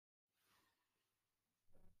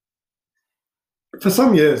For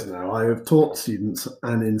some years now, I have taught students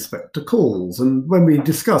an inspector calls, and when we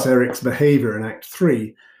discuss Eric's behaviour in Act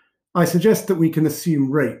 3, I suggest that we can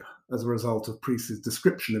assume rape as a result of Priest's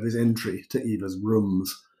description of his entry to Eva's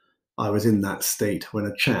rooms. I was in that state when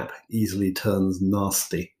a chap easily turns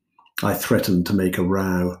nasty. I threatened to make a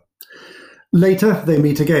row. Later, they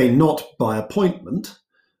meet again, not by appointment,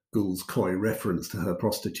 Gould's coy reference to her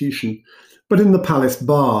prostitution, but in the Palace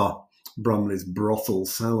Bar, Brumley's brothel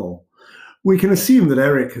salon. We can assume that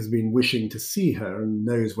Eric has been wishing to see her and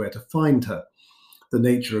knows where to find her. The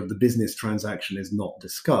nature of the business transaction is not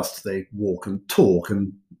discussed. They walk and talk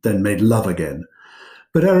and then made love again.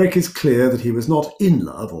 But Eric is clear that he was not in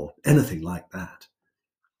love or anything like that.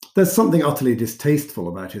 There's something utterly distasteful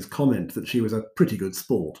about his comment that she was a pretty good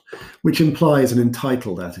sport, which implies an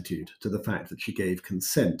entitled attitude to the fact that she gave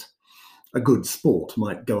consent. A good sport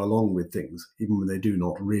might go along with things, even when they do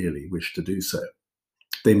not really wish to do so.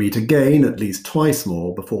 They meet again at least twice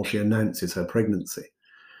more before she announces her pregnancy.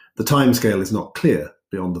 The timescale is not clear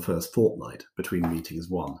beyond the first fortnight between meetings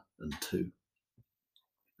 1 and 2.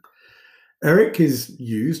 Eric is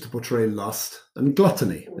used to portray lust and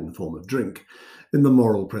gluttony in the form of drink in the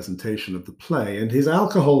moral presentation of the play, and his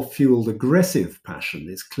alcohol-fueled aggressive passion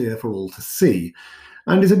is clear for all to see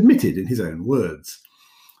and is admitted in his own words.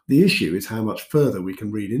 The issue is how much further we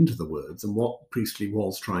can read into the words and what Priestley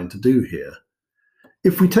was trying to do here.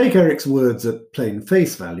 If we take Eric's words at plain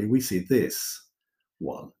face value, we see this.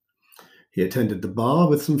 1. He attended the bar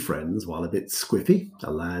with some friends while a bit squiffy, a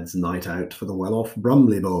lad's night out for the well-off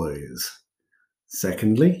Brumley boys.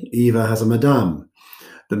 Secondly, Eva has a madame,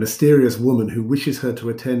 the mysterious woman who wishes her to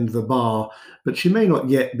attend the bar, but she may not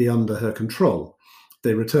yet be under her control.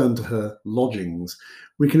 They return to her lodgings.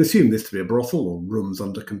 We can assume this to be a brothel or rooms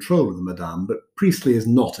under control of the madame, but Priestley is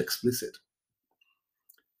not explicit.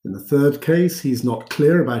 In the third case, he's not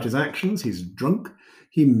clear about his actions. He's drunk.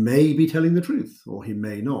 He may be telling the truth, or he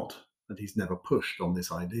may not, and he's never pushed on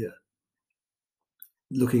this idea.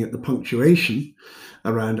 Looking at the punctuation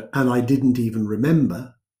around, and I didn't even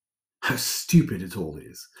remember, how stupid it all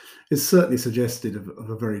is certainly suggestive of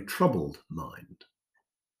a very troubled mind.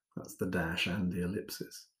 That's the dash and the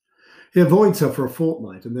ellipsis. He avoids her for a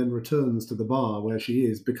fortnight and then returns to the bar where she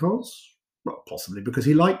is because, well, possibly because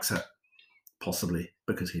he likes her. Possibly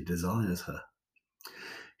because he desires her.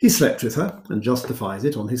 He slept with her and justifies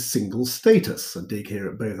it on his single status, a dig here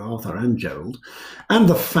at both Arthur and Gerald, and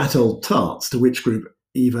the fat old tarts to which group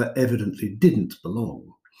Eva evidently didn't belong.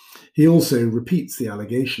 He also repeats the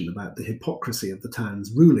allegation about the hypocrisy of the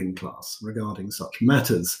town's ruling class regarding such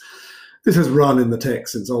matters. This has run in the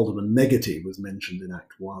text since Alderman Meggetty was mentioned in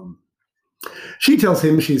Act 1. She tells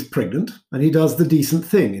him she's pregnant, and he does the decent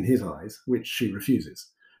thing in his eyes, which she refuses.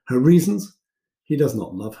 Her reasons? He does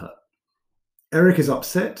not love her. Eric is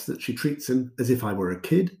upset that she treats him as if I were a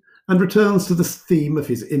kid and returns to the theme of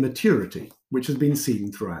his immaturity, which has been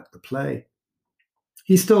seen throughout the play.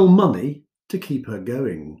 He stole money to keep her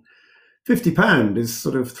going. £50 is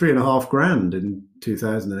sort of £3,500 in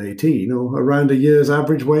 2018, or around a year's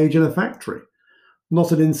average wage in a factory.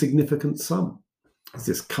 Not an insignificant sum. Is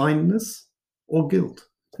this kindness or guilt?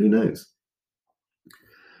 Who knows?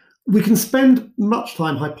 We can spend much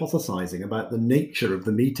time hypothesizing about the nature of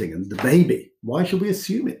the meeting and the baby. Why should we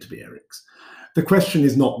assume it to be Eric's? The question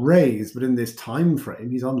is not raised, but in this time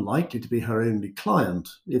frame, he's unlikely to be her only client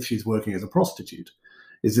if she's working as a prostitute.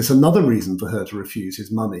 Is this another reason for her to refuse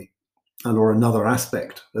his money, or another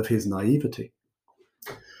aspect of his naivety?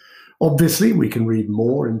 Obviously, we can read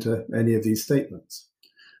more into any of these statements.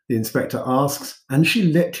 The inspector asks, "And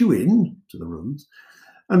she let you in?" to the rooms.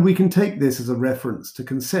 And we can take this as a reference to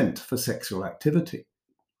consent for sexual activity.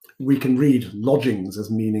 We can read lodgings as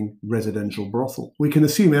meaning residential brothel. We can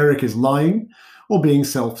assume Eric is lying or being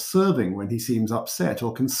self-serving when he seems upset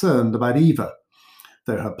or concerned about Eva,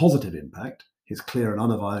 though her positive impact, his clear and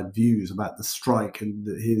unavowed views about the strike and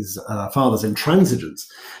his father's intransigence,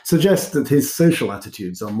 suggests that his social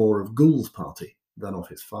attitudes are more of Gould's party than of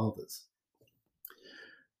his father's.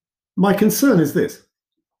 My concern is this.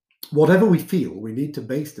 Whatever we feel, we need to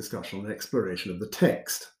base discussion on an exploration of the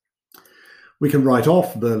text. We can write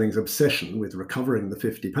off Burling's obsession with recovering the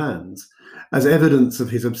 £50 as evidence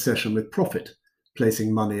of his obsession with profit,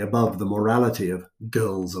 placing money above the morality of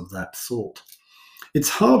girls of that sort. It's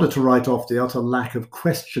harder to write off the utter lack of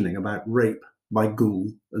questioning about rape by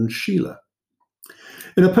Gould and Sheila.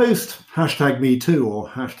 In a post #MeToo or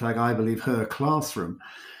 #IBelieveHerClassroom,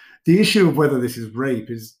 the issue of whether this is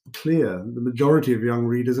rape is clear. The majority of young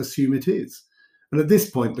readers assume it is. And at this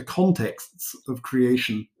point, the contexts of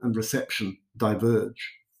creation and reception diverge.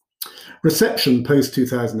 Reception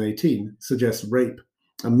post-2018 suggests rape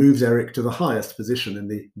and moves Eric to the highest position in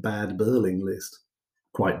the bad Burling list,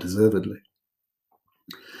 quite deservedly.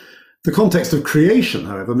 The context of creation,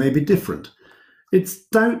 however, may be different. It's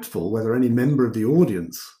doubtful whether any member of the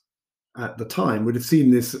audience at the time would have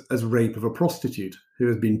seen this as rape of a prostitute who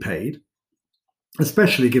has been paid,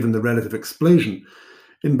 especially given the relative explosion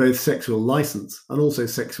in both sexual license and also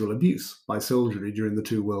sexual abuse by soldiery during the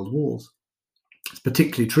two world wars. It's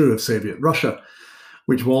particularly true of Soviet Russia,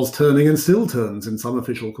 which was turning and still turns in some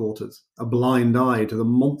official quarters a blind eye to the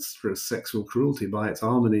monstrous sexual cruelty by its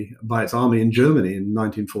army in Germany in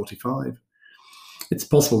 1945. It's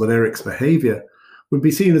possible that Eric's behaviour would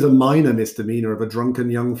be seen as a minor misdemeanour of a drunken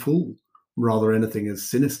young fool, rather anything as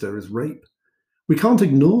sinister as rape. We can't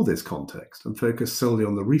ignore this context and focus solely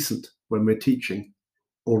on the recent when we're teaching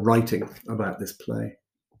or writing about this play.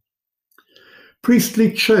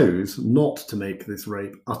 Priestley chose not to make this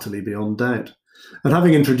rape utterly beyond doubt, and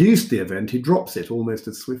having introduced the event, he drops it almost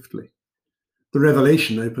as swiftly. The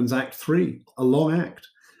revelation opens Act 3, a long act,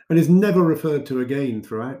 and is never referred to again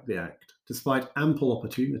throughout the act, despite ample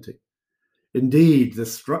opportunity. Indeed, the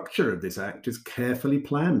structure of this act is carefully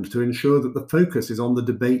planned to ensure that the focus is on the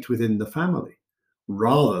debate within the family,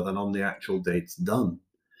 rather than on the actual dates done.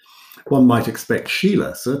 One might expect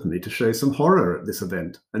Sheila, certainly, to show some horror at this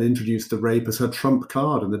event and introduce the rape as her trump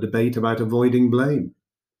card in the debate about avoiding blame.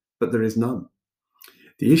 But there is none.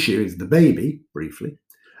 The issue is the baby, briefly,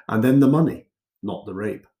 and then the money, not the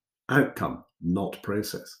rape. Outcome, not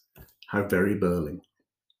process. How very Burling.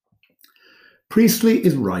 Priestley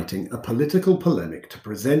is writing a political polemic to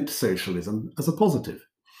present socialism as a positive.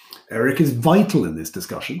 Eric is vital in this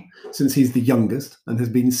discussion, since he's the youngest and has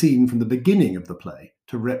been seen from the beginning of the play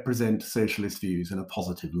to represent socialist views in a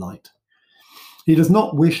positive light. He does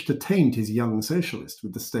not wish to taint his young socialist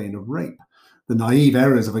with the stain of rape. The naive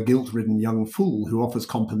errors of a guilt-ridden young fool who offers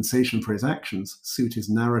compensation for his actions suit his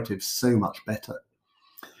narrative so much better.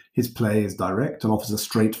 His play is direct and offers a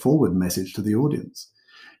straightforward message to the audience.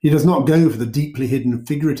 He does not go for the deeply hidden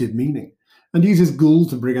figurative meaning and uses Gould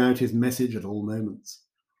to bring out his message at all moments.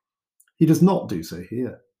 He does not do so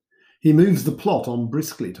here. He moves the plot on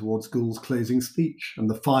briskly towards Gould's closing speech and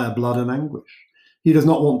the fire, blood, and anguish. He does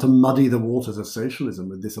not want to muddy the waters of socialism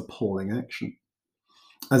with this appalling action.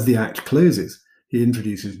 As the act closes, he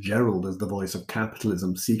introduces Gerald as the voice of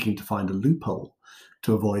capitalism seeking to find a loophole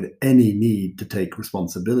to avoid any need to take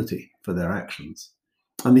responsibility for their actions,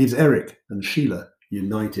 and leaves Eric and Sheila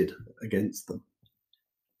united against them.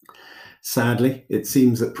 Sadly, it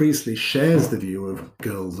seems that Priestley shares the view of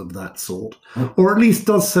girls of that sort, or at least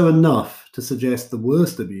does so enough to suggest the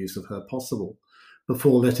worst abuse of her possible,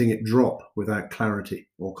 before letting it drop without clarity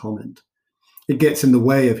or comment. It gets in the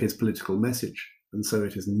way of his political message, and so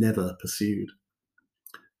it is never pursued.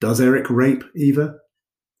 Does Eric rape Eva?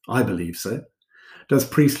 I believe so. Does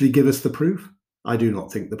Priestley give us the proof? I do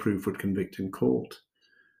not think the proof would convict in court.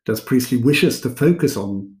 Does Priestley wish us to focus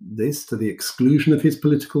on this to the exclusion of his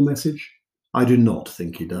political message? I do not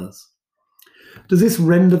think he does. Does this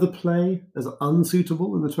render the play as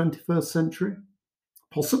unsuitable in the 21st century?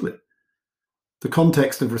 Possibly. The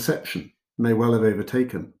context of reception may well have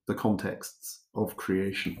overtaken the contexts of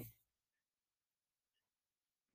creation.